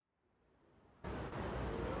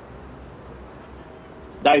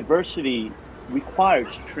Diversity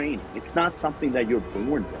requires training. It's not something that you're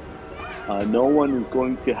born with. No one is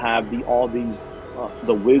going to have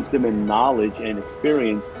the wisdom and knowledge and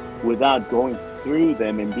experience without going through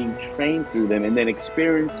them and being trained through them and then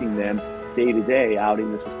experiencing them day to day out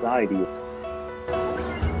in the society.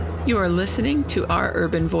 You are listening to Our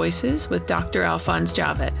Urban Voices with Dr. Alphonse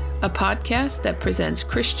Javed, a podcast that presents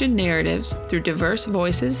Christian narratives through diverse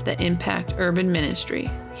voices that impact urban ministry.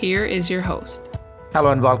 Here is your host. Hello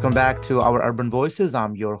and welcome back to Our Urban Voices.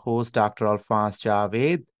 I'm your host, Dr. Alphonse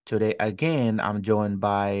Javed. Today, again, I'm joined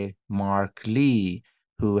by Mark Lee,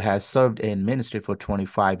 who has served in ministry for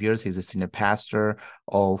 25 years. He's a senior pastor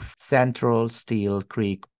of Central Steel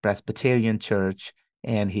Creek Presbyterian Church,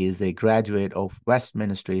 and he is a graduate of West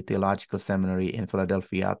Ministry Theological Seminary in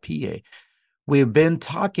Philadelphia, PA. We've been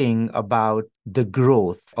talking about the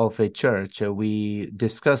growth of a church. We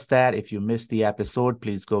discussed that. If you missed the episode,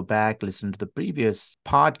 please go back, listen to the previous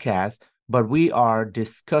podcast. But we are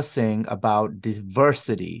discussing about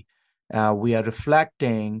diversity. We are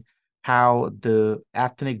reflecting how the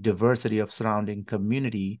ethnic diversity of surrounding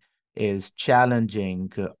community is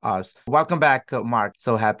challenging us. Welcome back, Mark.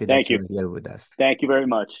 So happy that Thank you. you're here with us. Thank you very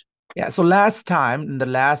much. Yeah, so last time,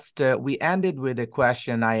 we ended with a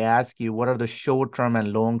question. I asked you, what are the short-term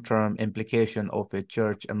and long-term implication of a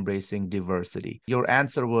church embracing diversity? Your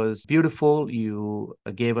answer was beautiful. You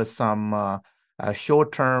gave us some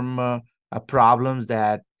short-term problems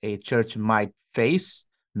that a church may face,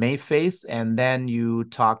 and then you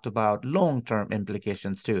talked about long-term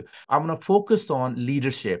implications too. I'm going to focus on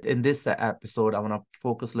leadership. In this episode, I want to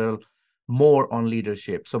focus a little more on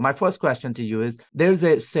leadership. So my first question to you is, there's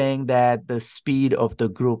a saying that the speed of the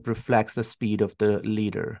group reflects the speed of the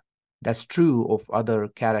leader. That's true of other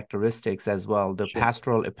characteristics as well. The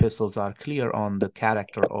pastoral epistles are clear on the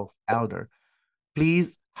character of elder.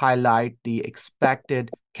 Please highlight the expected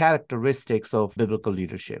characteristics of biblical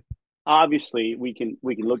leadership. Obviously, we can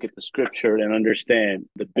look at the scripture and understand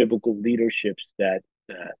the biblical leaderships that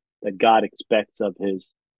God expects of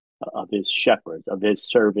his shepherds, of his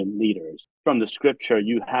servant leaders. From the scripture,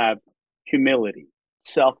 you have humility,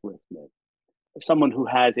 selflessness, someone who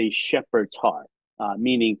has a shepherd's heart,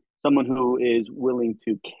 meaning someone who is willing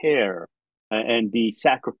to care and be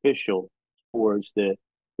sacrificial towards the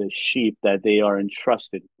sheep that they are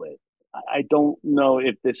entrusted with. I don't know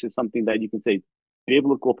if this is something that you can say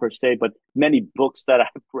biblical per se, but many books that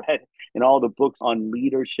I've read and all the books on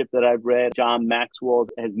leadership that I've read, John Maxwell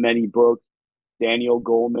has many books. Daniel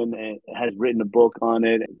Goleman has written a book on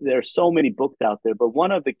it. There are so many books out there, but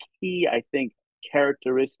one of the key, I think,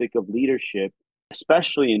 characteristic of leadership,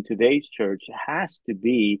 especially in today's church, has to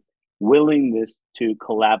be willingness to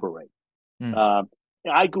collaborate.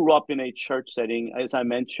 I grew up in a church setting. As I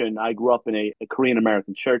mentioned, I grew up in a Korean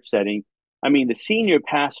American church setting. I mean, the senior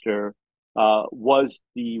pastor was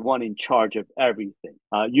the one in charge of everything.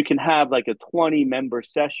 You can have like a 20-member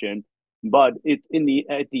session, but at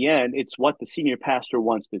the end, it's what the senior pastor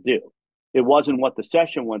wants to do. It wasn't what the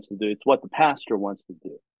session wants to do. It's what the pastor wants to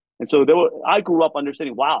do. And so I grew up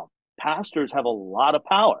understanding, wow, pastors have a lot of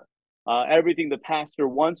power. Everything the pastor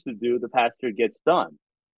wants to do, the pastor gets done.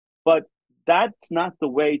 But that's not the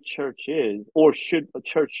way church is, or a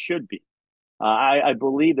church should be. I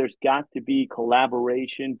believe there's got to be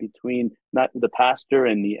collaboration between not the pastor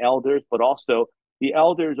and the elders, but also the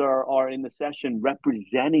elders are in the session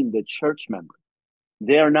representing the church members.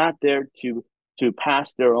 They are not there to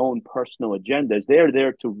pass their own personal agendas. They are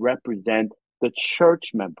there to represent the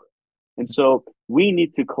church members. And so we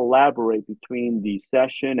need to collaborate between the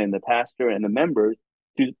session and the pastor and the members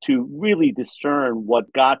to really discern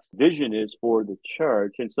what God's vision is for the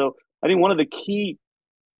church. And so I think one of the key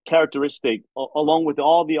characteristic, along with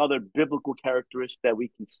all the other biblical characteristics that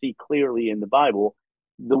we can see clearly in the Bible,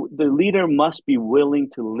 the leader must be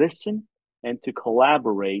willing to listen and to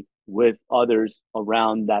collaborate with others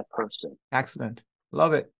around that person. Excellent.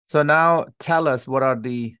 Love it. So now tell us, what are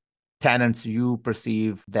the tenets you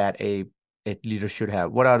perceive that a leader should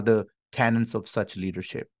have? What are the tenets of such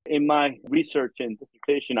leadership? In my research and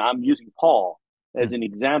dissertation, I'm using Paul as an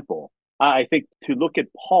example. I think to look at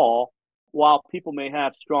Paul, while people may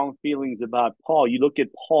have strong feelings about Paul, you look at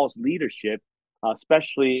Paul's leadership,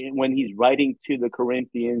 especially when he's writing to the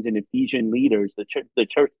Corinthians and Ephesian leaders, the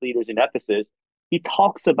church leaders in Ephesus, he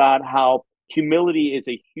talks about how humility is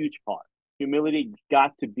a huge part. Humility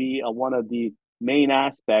got to be one of the main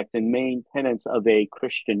aspects and main tenets of a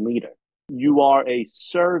Christian leader. You are a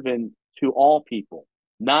servant to all people,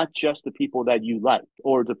 not just the people that you like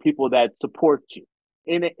or the people that support you.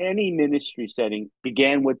 In any ministry setting,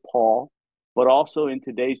 began with Paul, but also in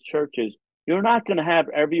today's churches, You're not going to have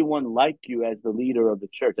everyone like you as the leader of the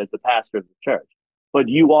church, as the pastor of the church, but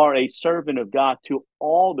you are a servant of God to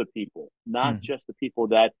all the people, not just the people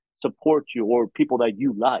that support you or people that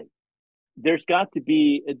you like. There's got to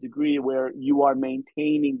be a degree where you are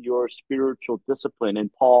maintaining your spiritual discipline. And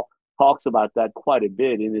Paul talks about that quite a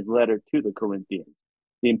bit in his letter to the Corinthians,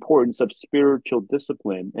 the importance of spiritual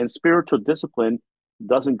discipline. And spiritual discipline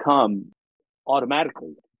doesn't come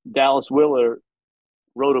automatically. Dallas Willard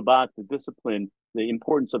wrote about the discipline, the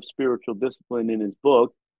importance of spiritual discipline in his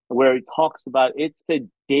book, where he talks about it's a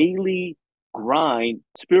daily grind,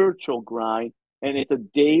 spiritual grind, and it's a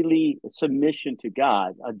daily submission to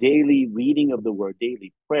God, a daily reading of the word,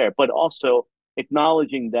 daily prayer, but also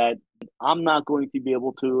acknowledging that I'm not going to be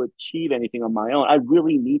able to achieve anything on my own. I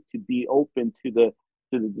really need to be open to the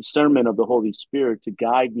discernment of the Holy Spirit to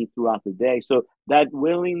guide me throughout the day. So that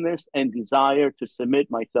willingness and desire to submit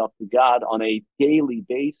myself to God on a daily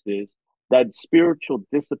basis, that spiritual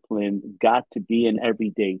discipline got to be an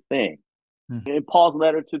everyday thing. In Paul's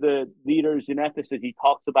letter to the leaders in Ephesus, he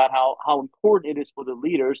talks about how important it is for the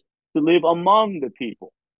leaders to live among the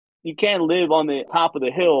people. You can't live on the top of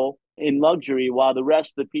the hill in luxury while the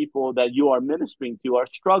rest of the people that you are ministering to are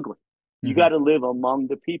struggling. You got to live among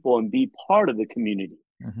the people and be part of the community.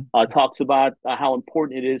 Talks about how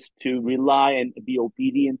important it is to rely and be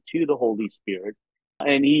obedient to the Holy Spirit.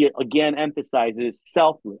 And he again emphasizes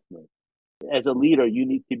selflessness. As a leader, you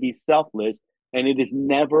need to be selfless, and it is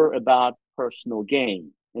never about personal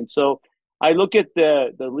gain. And so I look at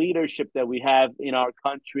the leadership that we have in our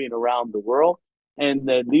country and around the world, and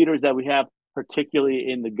the leaders that we have, particularly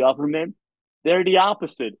in the government, they're the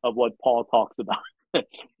opposite of what Paul talks about.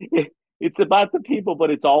 It's about the people,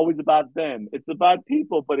 but it's always about them. It's about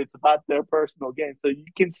people, but it's about their personal gain. So you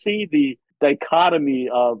can see the dichotomy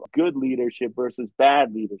of good leadership versus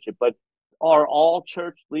bad leadership. But are all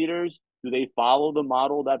church leaders, do they follow the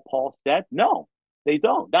model that Paul set? No, they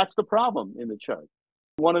don't. That's the problem in the church.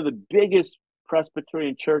 One of the biggest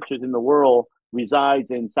Presbyterian churches in the world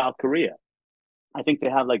resides in South Korea. I think they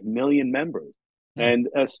have like 1 million members. And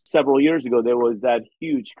several years ago, there was that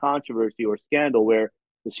huge controversy or scandal where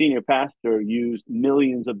the senior pastor used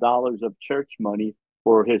millions of dollars of church money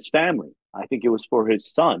for his family. I think it was for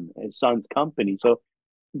his son's company. So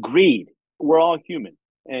greed, we're all human.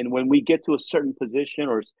 And when we get to a certain position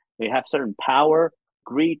or they have certain power,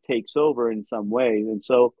 greed takes over in some ways. And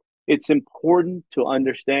so it's important to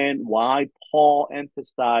understand why Paul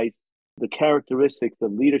emphasized the characteristics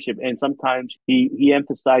of leadership. And sometimes he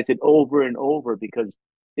emphasized it over and over because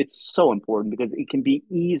it's so important, because it can be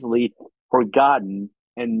easily forgotten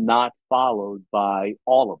and not followed by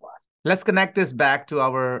all of us. Let's connect this back to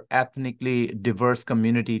our ethnically diverse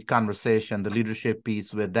community conversation, the leadership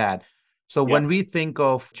piece with that. So when we think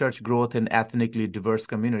of church growth in ethnically diverse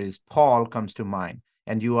communities, Paul comes to mind,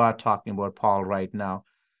 and you are talking about Paul right now.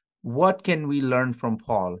 What can we learn from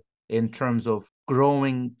Paul in terms of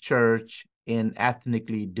growing church in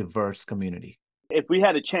ethnically diverse community? If we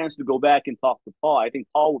had a chance to go back and talk to Paul, I think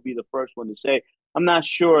Paul would be the first one to say, I'm not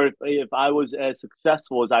sure if I was as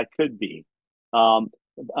successful as I could be. And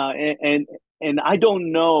I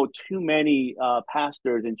don't know too many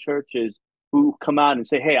pastors and churches who come out and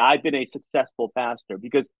say, hey, I've been a successful pastor,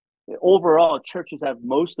 because overall churches have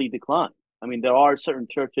mostly declined. I mean, there are certain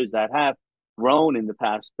churches that have grown in the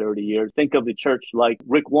past 30 years. Think of the church like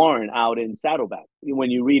Rick Warren out in Saddleback.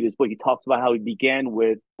 When you read his book, he talks about how he began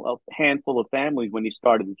with a handful of families when he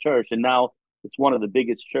started the church, and now it's one of the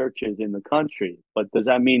biggest churches in the country. But does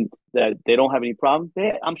that mean that they don't have any problems?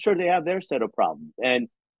 I'm sure they have their set of problems. And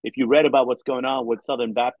if you read about what's going on with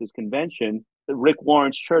Southern Baptist Convention, Rick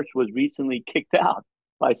Warren's church was recently kicked out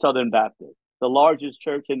by Southern Baptist, the largest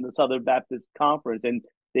church in the Southern Baptist Conference. And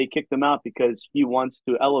they kicked him out because he wants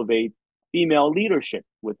to elevate female leadership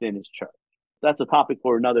within his church. That's a topic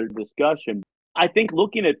for another discussion. I think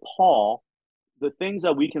looking at Paul, the things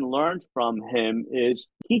that we can learn from him is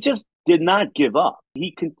he just did not give up.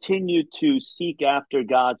 He continued to seek after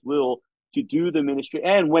God's will to do the ministry.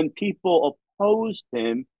 And when people opposed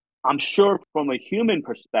him, I'm sure from a human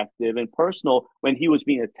perspective and personal, when he was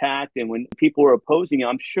being attacked and when people were opposing him,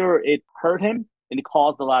 I'm sure it hurt him and it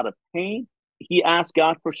caused a lot of pain. He asked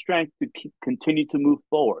God for strength to continue to move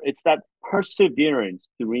forward. It's that perseverance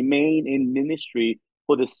to remain in ministry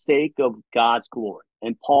for the sake of God's glory.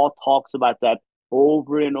 And Paul talks about that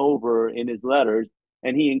over and over in his letters.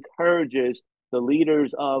 And he encourages the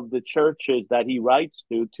leaders of the churches that he writes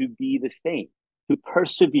to be the same, to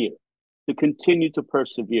persevere, to continue to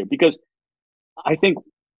persevere. Because I think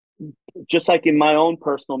just like in my own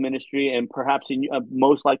personal ministry, and perhaps in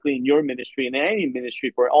most likely in your ministry and any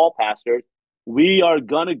ministry for all pastors, we are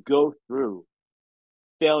going to go through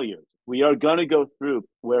failures. We are going to go through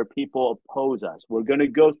where people oppose us. We're going to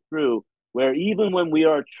go through where even when we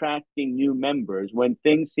are attracting new members, when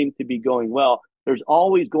things seem to be going well, there's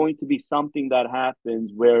always going to be something that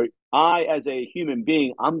happens where I, as a human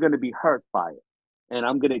being, I'm going to be hurt by it and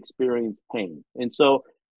I'm going to experience pain. And so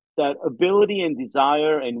that ability and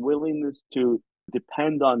desire and willingness to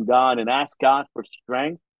depend on God and ask God for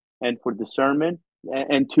strength and for discernment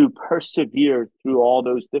and to persevere through all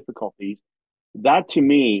those difficulties, that to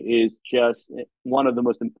me is just one of the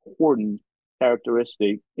most important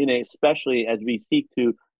characteristics especially as we seek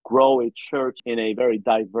to grow a church in a very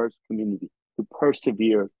diverse community, to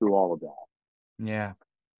persevere through all of that. Yeah,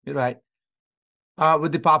 you're right.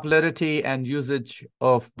 With the popularity and usage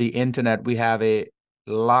of the internet, we have a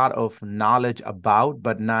lot of knowledge about,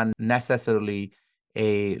 but not necessarily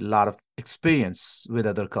a lot of experience with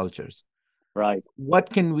other cultures. Right. What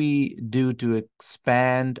can we do to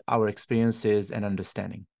expand our experiences and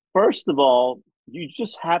understanding? First of all, you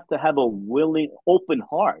just have to have a willing, open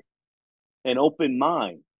heart and open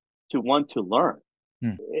mind to want to learn.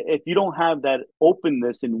 If you don't have that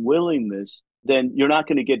openness and willingness, then you're not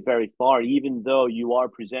going to get very far, even though you are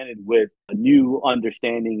presented with a new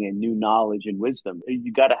understanding and new knowledge and wisdom.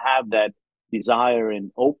 You got to have that desire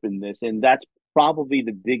and openness. And that's probably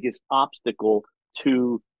the biggest obstacle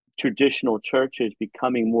to traditional churches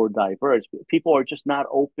becoming more diverse. People are just not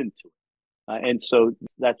open to it. And so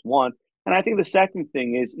that's one. And I think the second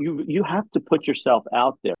thing is you have to put yourself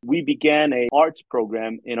out there. We began a arts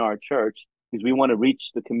program in our church because we want to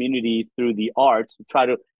reach the community through the arts, to try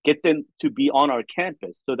to get them to be on our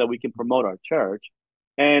campus so that we can promote our church.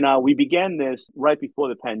 And we began this right before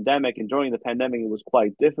the pandemic. And during the pandemic, it was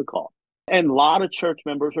quite difficult. And a lot of church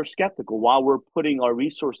members are skeptical while we're putting our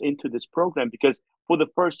resource into this program, because for the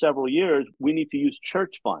first several years, we need to use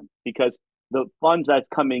church funds because the funds that's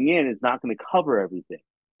coming in is not going to cover everything.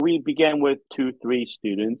 We began with 2-3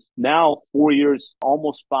 students. Now, 4 years,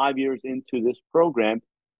 almost 5 years into this program,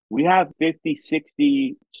 we have 50,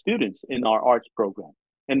 60 students in our arts program,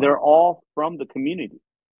 and they're all from the community.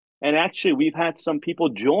 And actually, we've had some people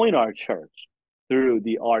join our church through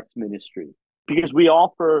the arts ministry because we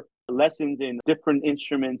offer lessons in different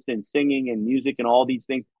instruments and singing and music and all these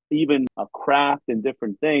things, even a craft and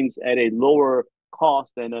different things at a lower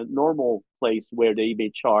cost than a normal place where they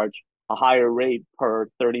may charge a higher rate per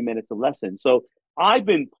 30 minutes of lesson. So I've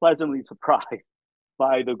been pleasantly surprised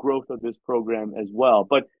by the growth of this program as well.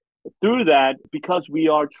 But through that, because we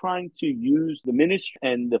are trying to use the ministry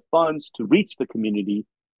and the funds to reach the community,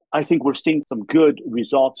 I think we're seeing some good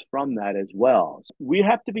results from that as well. So we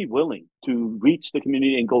have to be willing to reach the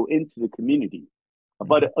community and go into the community.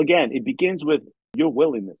 But again, it begins with your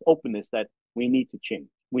willingness, openness that we need to change.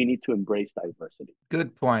 We need to embrace diversity.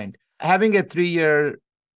 Good point. Having a 3-year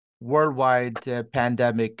worldwide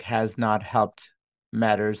pandemic has not helped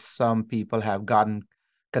matters. Some people have gotten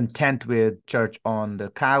content with church on the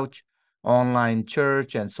couch. Online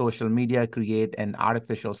church and social media create an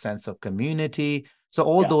artificial sense of community. So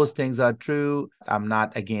all those things are true. I'm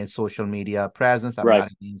not against social media presence. I'm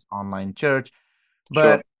not against online church.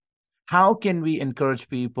 But how can we encourage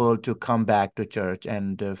people to come back to church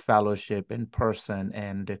and fellowship in person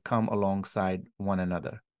and come alongside one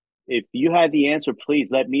another? If you had the answer, please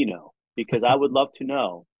let me know, because I would love to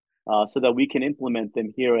know so that we can implement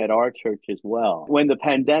them here at our church as well. When the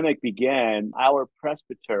pandemic began, our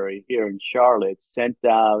presbytery here in Charlotte sent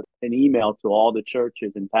out an email to all the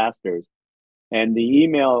churches and pastors. And the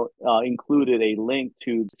email included a link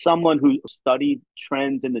to someone who studied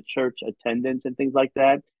trends in the church attendance and things like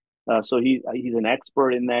that. So he's an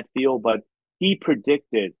expert in that field, but he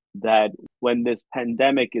predicted that when this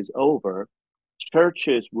pandemic is over,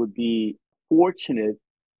 churches would be fortunate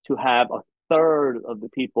to have a third of the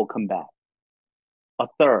people come back. A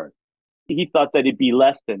third. He thought that it'd be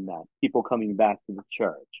less than that, people coming back to the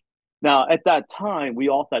church. Now, at that time, we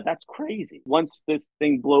all thought, that's crazy. Once this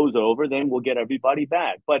thing blows over, then we'll get everybody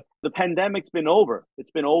back. But the pandemic's been over. It's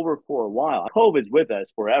been over for a while. COVID's with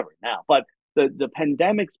us forever now. But the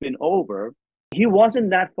pandemic's been over. He wasn't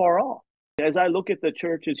that far off. As I look at the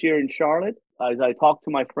churches here in Charlotte, as I talk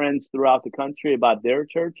to my friends throughout the country about their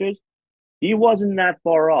churches, he wasn't that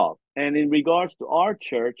far off. And in regards to our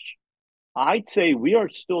church, I'd say we are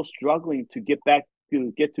still struggling to get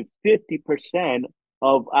to 50%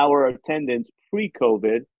 of our attendance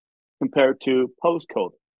pre-COVID compared to post-COVID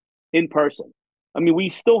in person. I mean, we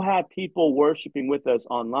still have people worshiping with us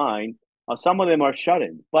online. Some of them are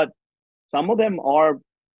shut-in, but some of them are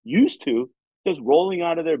used to just rolling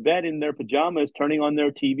out of their bed in their pajamas, turning on their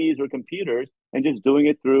TVs or computers, and just doing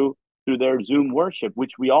it through through their Zoom worship,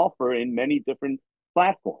 which we offer in many different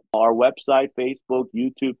platforms. Our website, Facebook,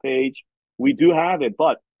 YouTube page, we do have it,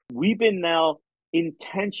 but we've been now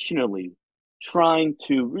intentionally trying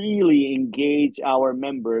to really engage our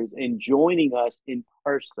members in joining us in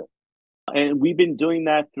person. And we've been doing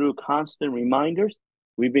that through constant reminders.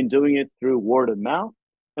 We've been doing it through word of mouth.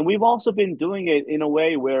 And we've also been doing it in a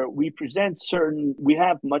way where we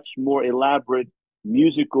have much more elaborate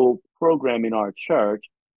musical program in our church.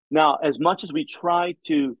 Now, as much as we try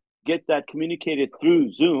to get that communicated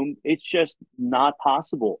through Zoom, it's just not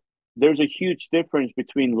possible. There's a huge difference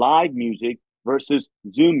between live music versus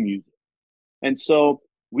Zoom music. And so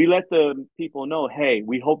we let the people know, hey,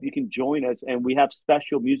 we hope you can join us. And we have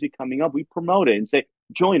special music coming up. We promote it and say,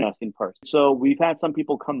 join us in person. So we've had some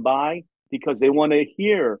people come by because they want to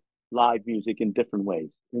hear live music in different ways.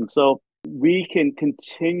 And so we can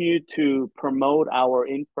continue to promote our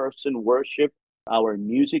in-person worship, our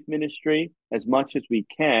music ministry as much as we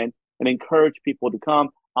can, and encourage people to come.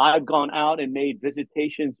 I've gone out and made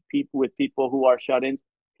visitations with people who are shut-ins,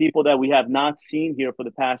 people that we have not seen here for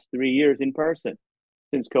the past 3 years in person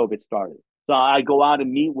since COVID started. So I go out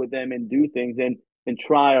and meet with them and do things and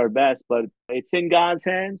try our best, but it's in God's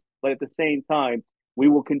hands. But at the same time, we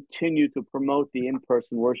will continue to promote the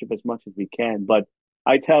in-person worship as much as we can. But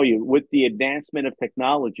I tell you, with the advancement of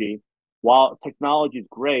technology, while technology is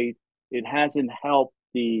great, it hasn't helped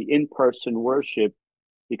the in-person worship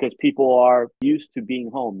because people are used to being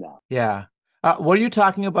home now. Yeah. Were you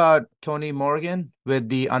talking about Tony Morgan with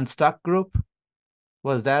the Unstuck group?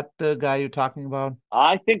 Was that the guy you're talking about?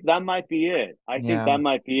 I think that might be it.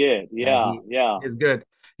 Yeah. It's good.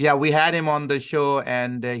 Yeah, we had him on the show,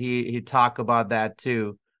 and he talked about that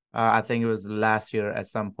too. I think it was last year at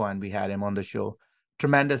some point we had him on the show.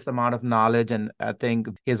 Tremendous amount of knowledge, and I think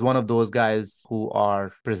he's one of those guys who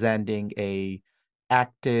are presenting a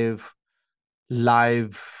active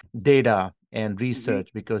live data and research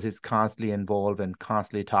because he's constantly involved and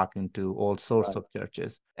constantly talking to all sorts of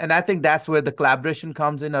churches. And I think that's where the collaboration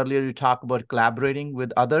comes in. Earlier, you talked about collaborating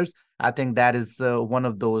with others. I think that is one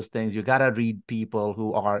of those things. You got to read people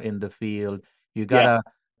who are in the field. You got to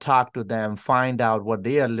talk to them, find out what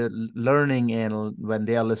they are learning in when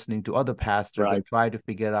they are listening to other pastors and try to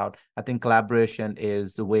figure out. I think collaboration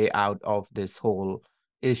is the way out of this whole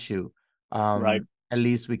issue. At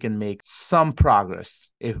least we can make some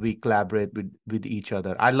progress if we collaborate with each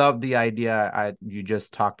other. I love the idea you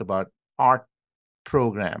just talked about, art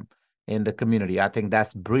program in the community. I think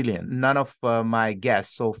that's brilliant. None of my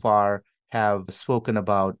guests so far have spoken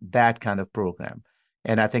about that kind of program.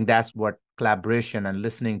 And I think that's what collaboration and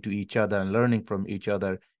listening to each other and learning from each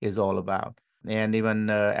other is all about. And even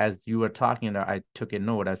as you were talking, I took a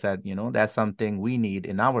note. I said, that's something we need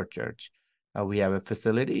in our church. We have a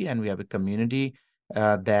facility and we have a community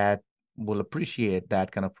that will appreciate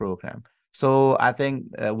that kind of program. So I think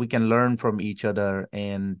we can learn from each other,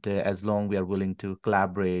 and as long we are willing to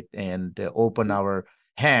collaborate and open our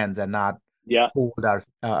hands and not hold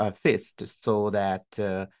our fist, so that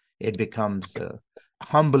it becomes a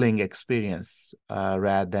humbling experience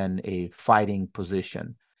rather than a fighting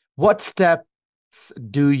position. What steps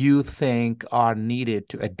do you think are needed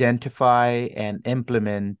to identify and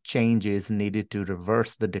implement changes needed to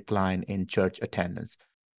reverse the decline in church attendance?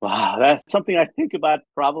 Wow, that's something I think about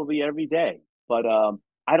probably every day. But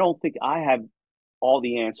I don't think I have all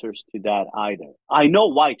the answers to that either. I know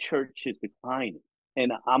why church is declining.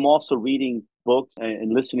 And I'm also reading books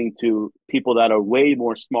and listening to people that are way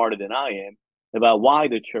more smarter than I am about why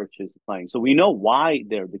the church is declining. So we know why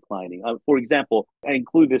they're declining. For example, I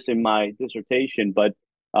include this in my dissertation, but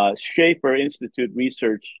Schaeffer Institute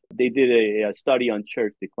Research, they did a study on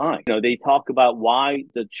church decline. They talk about why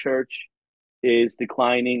the church is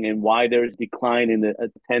declining and why there's decline in the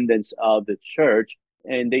attendance of the church.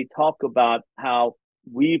 And they talk about how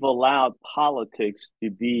we've allowed politics to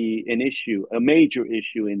be an issue, a major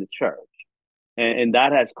issue in the church. And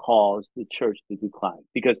that has caused the church to decline,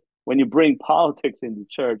 because when you bring politics into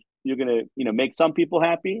church, you're going to, make some people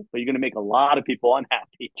happy, but you're going to make a lot of people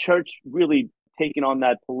unhappy. Church really taking on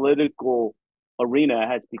that political arena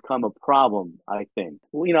has become a problem, I think.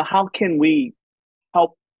 How can we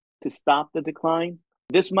help to stop the decline?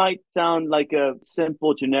 This might sound like a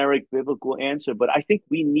simple, generic biblical answer, but I think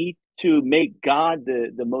we need to make God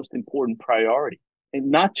the most important priority,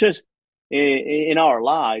 and not just in our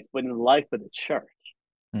lives, but in the life of the church.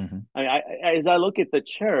 Mm-hmm. As I look at the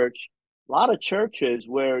church, a lot of churches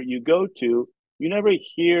where you go to, you never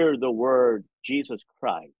hear the word Jesus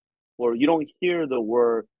Christ, or you don't hear the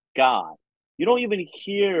word God. You don't even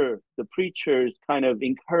hear the preachers kind of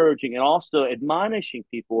encouraging and also admonishing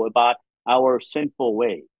people about our sinful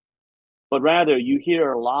ways. but rather you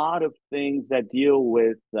hear a lot of things that deal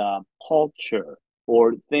with culture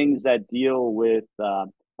or things that deal with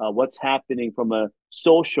what's happening from a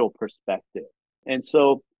social perspective. And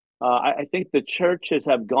so I think the churches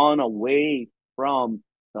have gone away from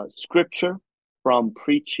scripture, from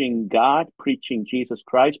preaching God, preaching Jesus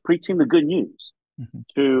Christ, preaching the good news,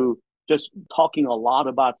 to just talking a lot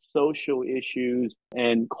about social issues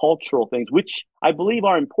and cultural things, which I believe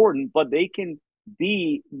are important, but they can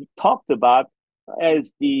be talked about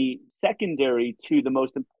as the secondary to the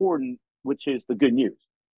most important, which is the good news.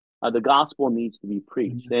 The gospel needs to be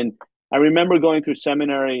preached. And I remember going through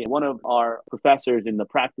seminary, one of our professors in the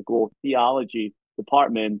practical theology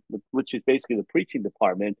department, which is basically the preaching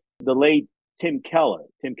department, the late Tim Keller.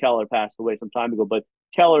 Tim Keller passed away some time ago, but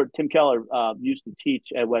Tim Keller used to teach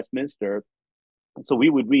at Westminster. So we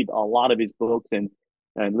would read a lot of his books and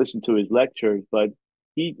listen to his lectures. But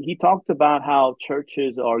he talked about how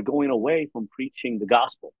churches are going away from preaching the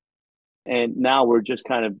gospel. And now we're just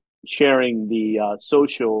kind of sharing the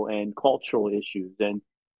social and cultural issues. And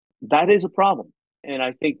that is a problem. And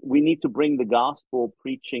I think we need to bring the gospel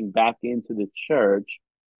preaching back into the church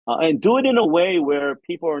and do it in a way where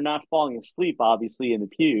people are not falling asleep, obviously, in the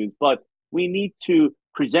pews, but we need to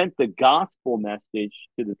present the gospel message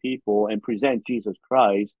to the people and present Jesus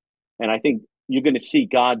Christ. And I think you're going to see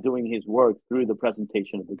God doing his work through the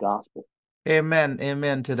presentation of the gospel. Amen.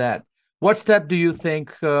 Amen to that. What step do you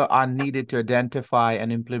think are needed to identify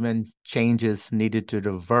and implement changes needed to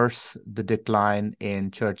reverse the decline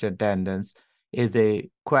in church attendance is a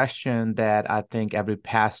question that I think every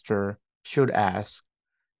pastor should ask,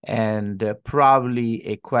 and probably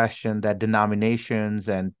a question that denominations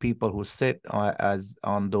and people who sit as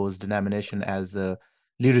on those denomination as a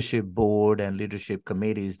leadership board and leadership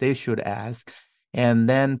committees, they should ask. And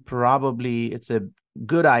then probably it's a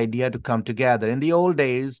good idea to come together. In the old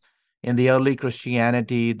days, in the early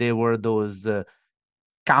Christianity, there were those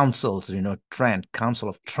councils, Council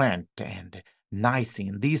of Trent and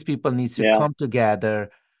Nicene. These people need to come together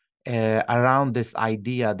around this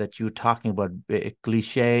idea that you're talking about, a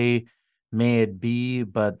cliche may it be,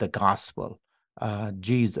 but the gospel,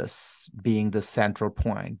 Jesus being the central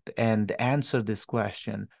point, and answer this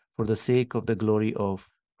question for the sake of the glory of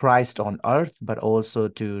Christ on earth, but also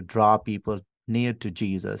to draw people near to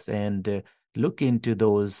Jesus and look into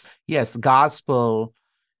those. Yes, gospel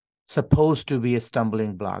supposed to be a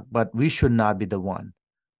stumbling block, but we should not be the one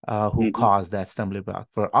who caused that stumbling block.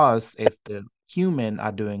 For us, if the human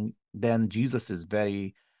are doing, then Jesus is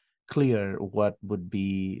very clear what would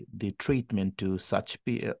be the treatment to such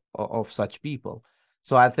people.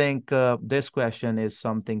 So I think this question is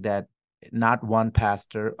something that not one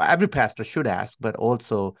pastor, every pastor should ask, but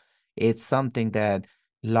also it's something that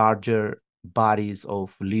larger bodies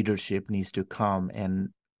of leadership needs to come and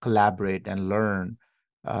collaborate and learn.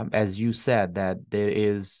 As you said, that there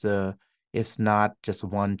is it's not just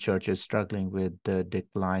one church is struggling with the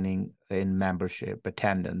declining in membership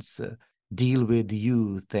attendance. Deal with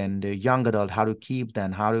youth and young adult, how to keep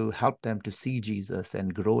them, how to help them to see Jesus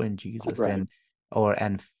and grow in Jesus, right.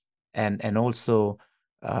 and also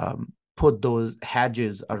put those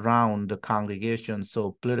hedges around the congregation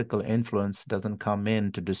so political influence doesn't come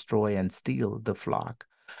in to destroy and steal the flock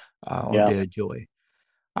or their joy.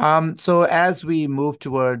 So as we move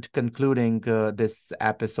toward concluding this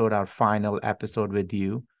episode, our final episode with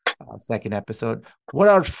you, second episode, what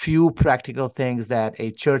are few practical things that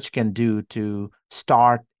a church can do to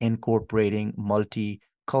start incorporating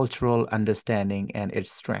multicultural understanding and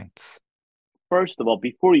its strengths? First of all,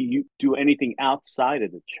 before you do anything outside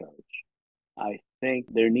of the church, I think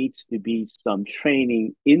there needs to be some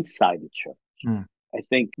training inside the church. I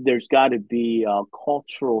think there's got to be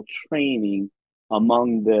cultural training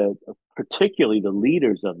among particularly the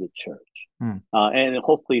leaders of the church, and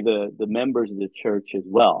hopefully the members of the church as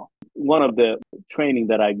well. One of the training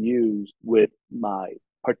that I've used with my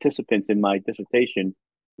participants in my dissertation,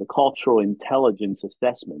 the cultural intelligence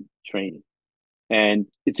assessment training. And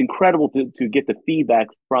it's incredible to get the feedback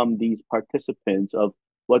from these participants of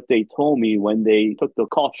what they told me when they took the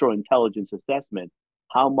cultural intelligence assessment,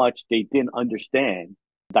 how much they didn't understand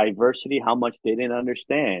diversity, how much they didn't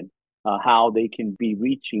understand how they can be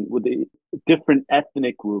reaching with a different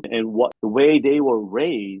ethnic group and what the way they were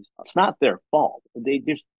raised. It's not their fault. They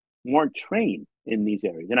just weren't trained in these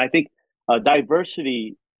areas. And I think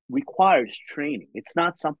diversity requires training. It's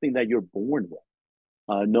not something that you're born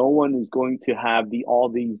with. No one is going to have the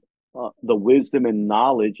wisdom and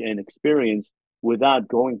knowledge and experience without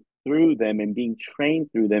going through them and being trained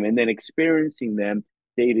through them and then experiencing them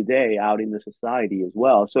day to day out in the society as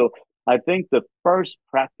well. So I think the first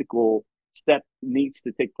practical step needs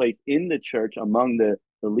to take place in the church among the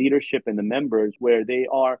leadership and the members, where they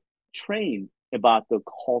are trained about the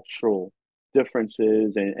cultural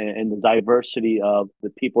differences and the diversity of the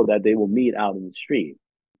people that they will meet out in the street.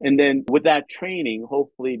 And then with that training,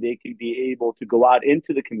 hopefully they can be able to go out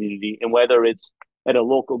into the community, and whether it's at a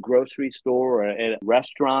local grocery store or at a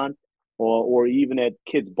restaurant or even at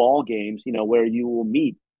kids' ball games, where you will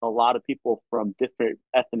meet a lot of people from different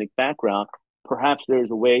ethnic backgrounds, perhaps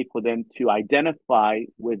there's a way for them to identify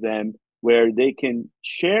with them where they can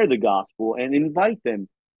share the gospel and invite them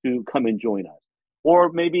to come and join us.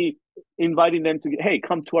 Or maybe inviting them to, hey,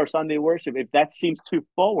 come to our Sunday worship. If that seems too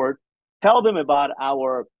forward, tell them about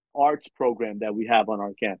our arts program that we have on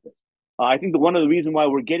our campus. I think one of the reasons why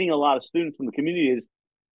we're getting a lot of students from the community is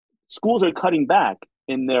schools are cutting back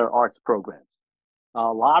in their arts programs.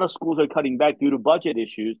 A lot of schools are cutting back due to budget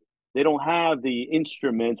issues. They don't have the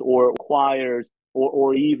instruments or choirs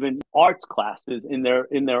or even arts classes in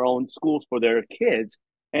their own schools for their kids.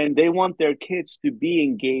 And they want their kids to be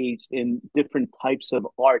engaged in different types of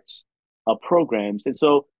arts programs. And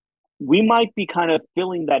so we might be kind of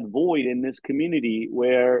filling that void in this community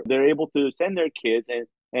where they're able to send their kids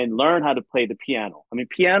and learn how to play the piano. I mean,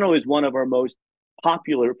 piano is one of our most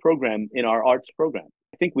popular program in our arts program.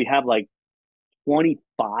 I think we have like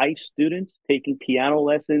 25 students taking piano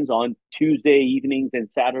lessons on Tuesday evenings and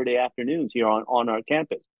Saturday afternoons here on our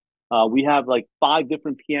campus. We have like 5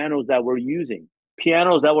 different pianos that we're using.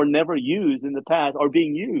 Pianos that were never used in the past are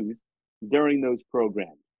being used during those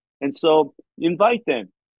programs. And so invite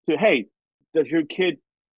them to, hey, does your kid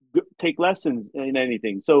take lessons in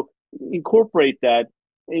anything? So incorporate that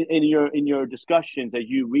in your discussions as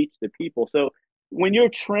you reach the people. So when you're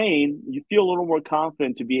trained, you feel a little more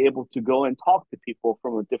confident to be able to go and talk to people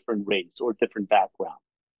from a different race or different background.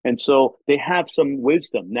 And so they have some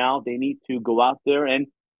wisdom. Now they need to go out there and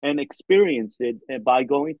experience it by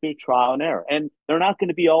going through trial and error. And they're not going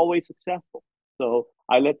to be always successful. So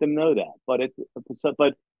I let them know that.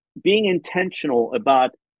 But being intentional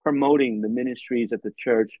about promoting the ministries at the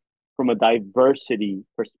church from a diversity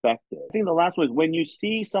perspective. I think the last one is when you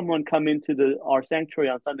see someone come into our sanctuary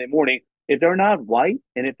on Sunday morning, if they're not white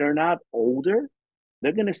and if they're not older,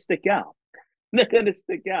 they're going to stick out. They're going to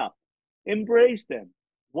stick out. Embrace them.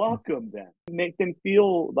 Welcome them. Make them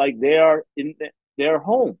feel like they are in their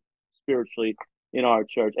home spiritually in our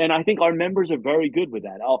church. And I think our members are very good with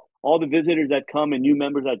that. All the visitors that come and new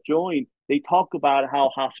members that join, they talk about how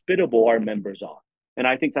hospitable our members are. And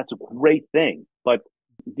I think that's a great thing. But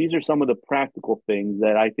these are some of the practical things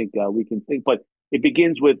that I think we can think. But it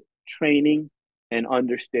begins with training and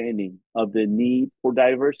understanding of the need for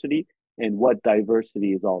diversity and what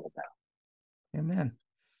diversity is all about. Amen.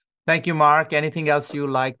 Thank you, Mark. Anything else you'd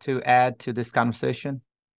like to add to this conversation?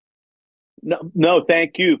 No,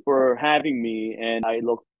 thank you for having me. And I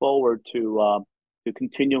look forward to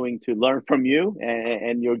continuing to learn from you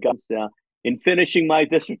and your guidance in finishing my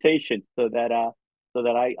dissertation so that I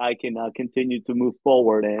can continue to move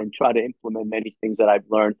forward and try to implement many things that I've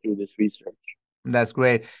learned through this research. That's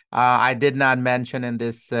great. I did not mention in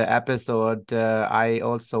this episode, I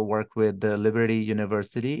also work with Liberty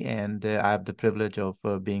University, and I have the privilege of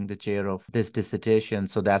being the chair of this dissertation.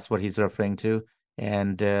 So that's what he's referring to.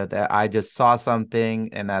 And I just saw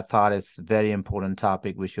something, and I thought it's a very important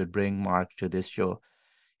topic. We should bring Mark to this show.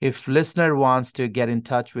 If listener wants to get in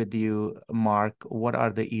touch with you, Mark, what are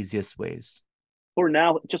the easiest ways? For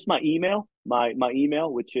now, just my email,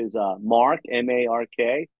 which is Mark,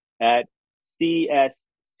 M-A-R-K, at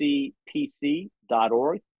cscpc.org,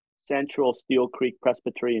 Central Steel Creek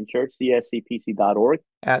Presbyterian Church, cscpc.org.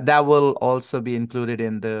 That will also be included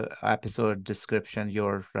in the episode description,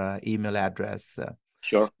 your email address.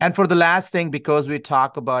 Sure. And for the last thing, because we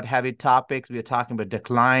talk about heavy topics, we're talking about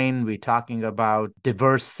decline, we're talking about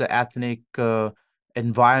diverse ethnic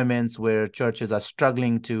environments where churches are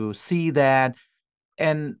struggling to see that.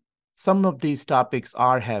 And some of these topics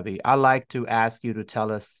are heavy. I like to ask you to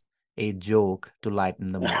tell us a joke to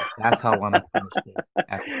lighten the mood. That's how I want to finish the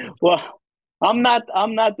episode. Well, I'm not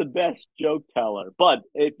the best joke teller, but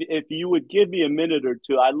if you would give me a minute or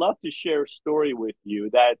two, I'd love to share a story with you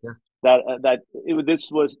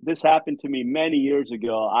this happened to me many years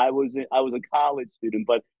ago. I was a college student,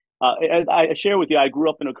 but as I share with you, I grew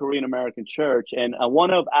up in a Korean American church, and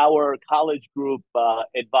one of our college group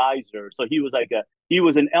advisors, so he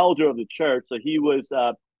was an elder of the church, so he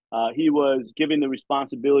was given the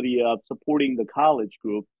responsibility of supporting the college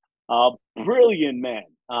group. Brilliant man,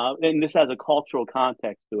 and this has a cultural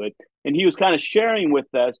context to it. And he was kind of sharing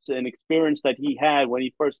with us an experience that he had when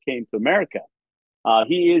he first came to America.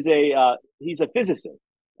 He's a physicist,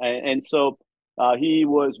 and so He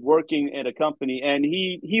was working at a company, and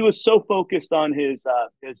he was so focused on his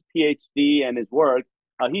PhD and his work,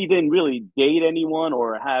 he didn't really date anyone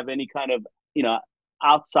or have any kind of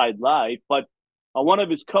outside life. But one of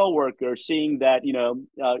his coworkers, seeing that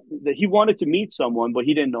that he wanted to meet someone, but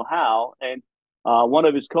he didn't know how, and one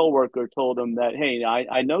of his coworkers told him that, hey,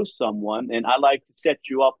 I know someone, and I'd like to set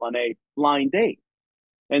you up on a blind date.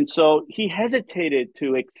 And so he hesitated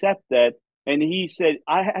to accept that. And he said,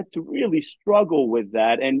 I had to really struggle with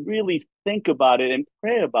that and really think about it and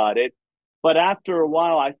pray about it. But after a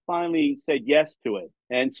while, I finally said yes to it.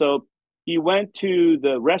 And so he went to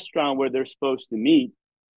the restaurant where they're supposed to meet,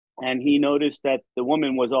 and he noticed that the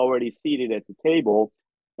woman was already seated at the table.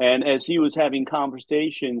 And as he was having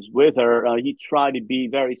conversations with her, he tried to be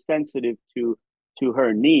very sensitive to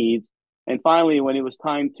her needs. And finally, when it was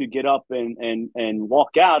time to get up and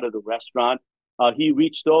walk out of the restaurant, he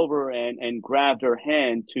reached over and grabbed her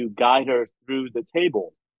hand to guide her through the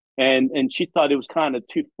table. And she thought it was kind of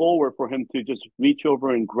too forward for him to just reach over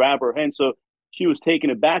and grab her hand. So she was taken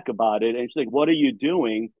aback about it. And she's like, what are you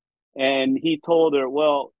doing? And he told her,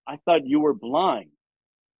 well, I thought you were blind.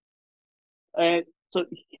 And so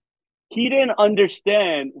he didn't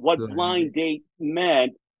understand what blind date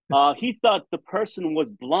meant. He thought the person was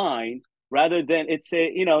blind rather than it's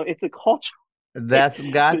a culture. That's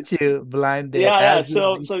got you, blind date. Yeah.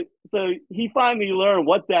 So he finally learned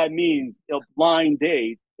what that means. A blind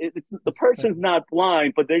date. The person's not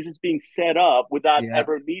blind, but they're just being set up without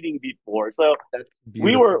ever meeting before. So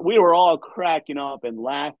we were all cracking up and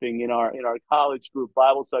laughing in our college group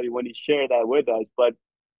Bible study when he shared that with us. But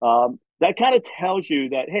that kind of tells you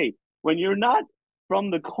that, hey, when you're not from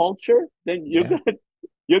the culture, then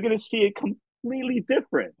you're gonna see it completely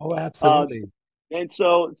different. Oh, absolutely. And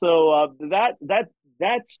so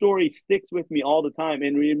that story sticks with me all the time,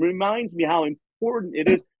 and it reminds me how important it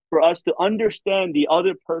is for us to understand the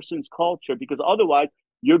other person's culture, because otherwise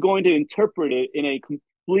you're going to interpret it in a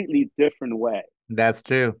completely different way. That's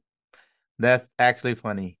true. That's actually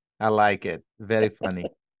funny. I like it. Very funny.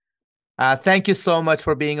 Thank you so much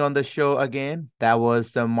for being on the show again. That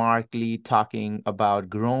was Mark Lee talking about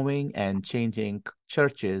growing and changing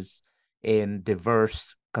churches in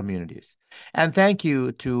diverse communities. And thank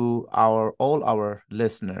you to all our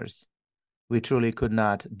listeners. We truly could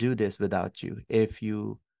not do this without you. If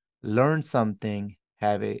you learned something,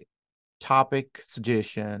 have a topic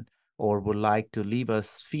suggestion, or would like to leave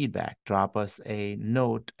us feedback, drop us a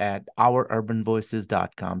note at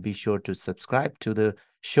oururbanvoices.com. Be sure to subscribe to the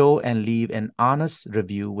show and leave an honest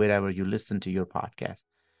review wherever you listen to your podcast.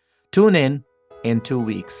 Tune in 2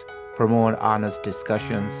 weeks for more honest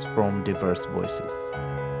discussions from diverse voices.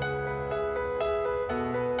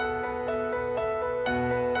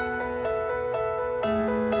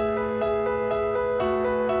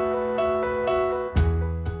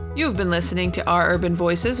 You've been listening to Our Urban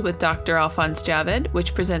Voices with Dr. Alphonse Javed,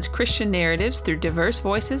 which presents Christian narratives through diverse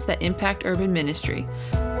voices that impact urban ministry.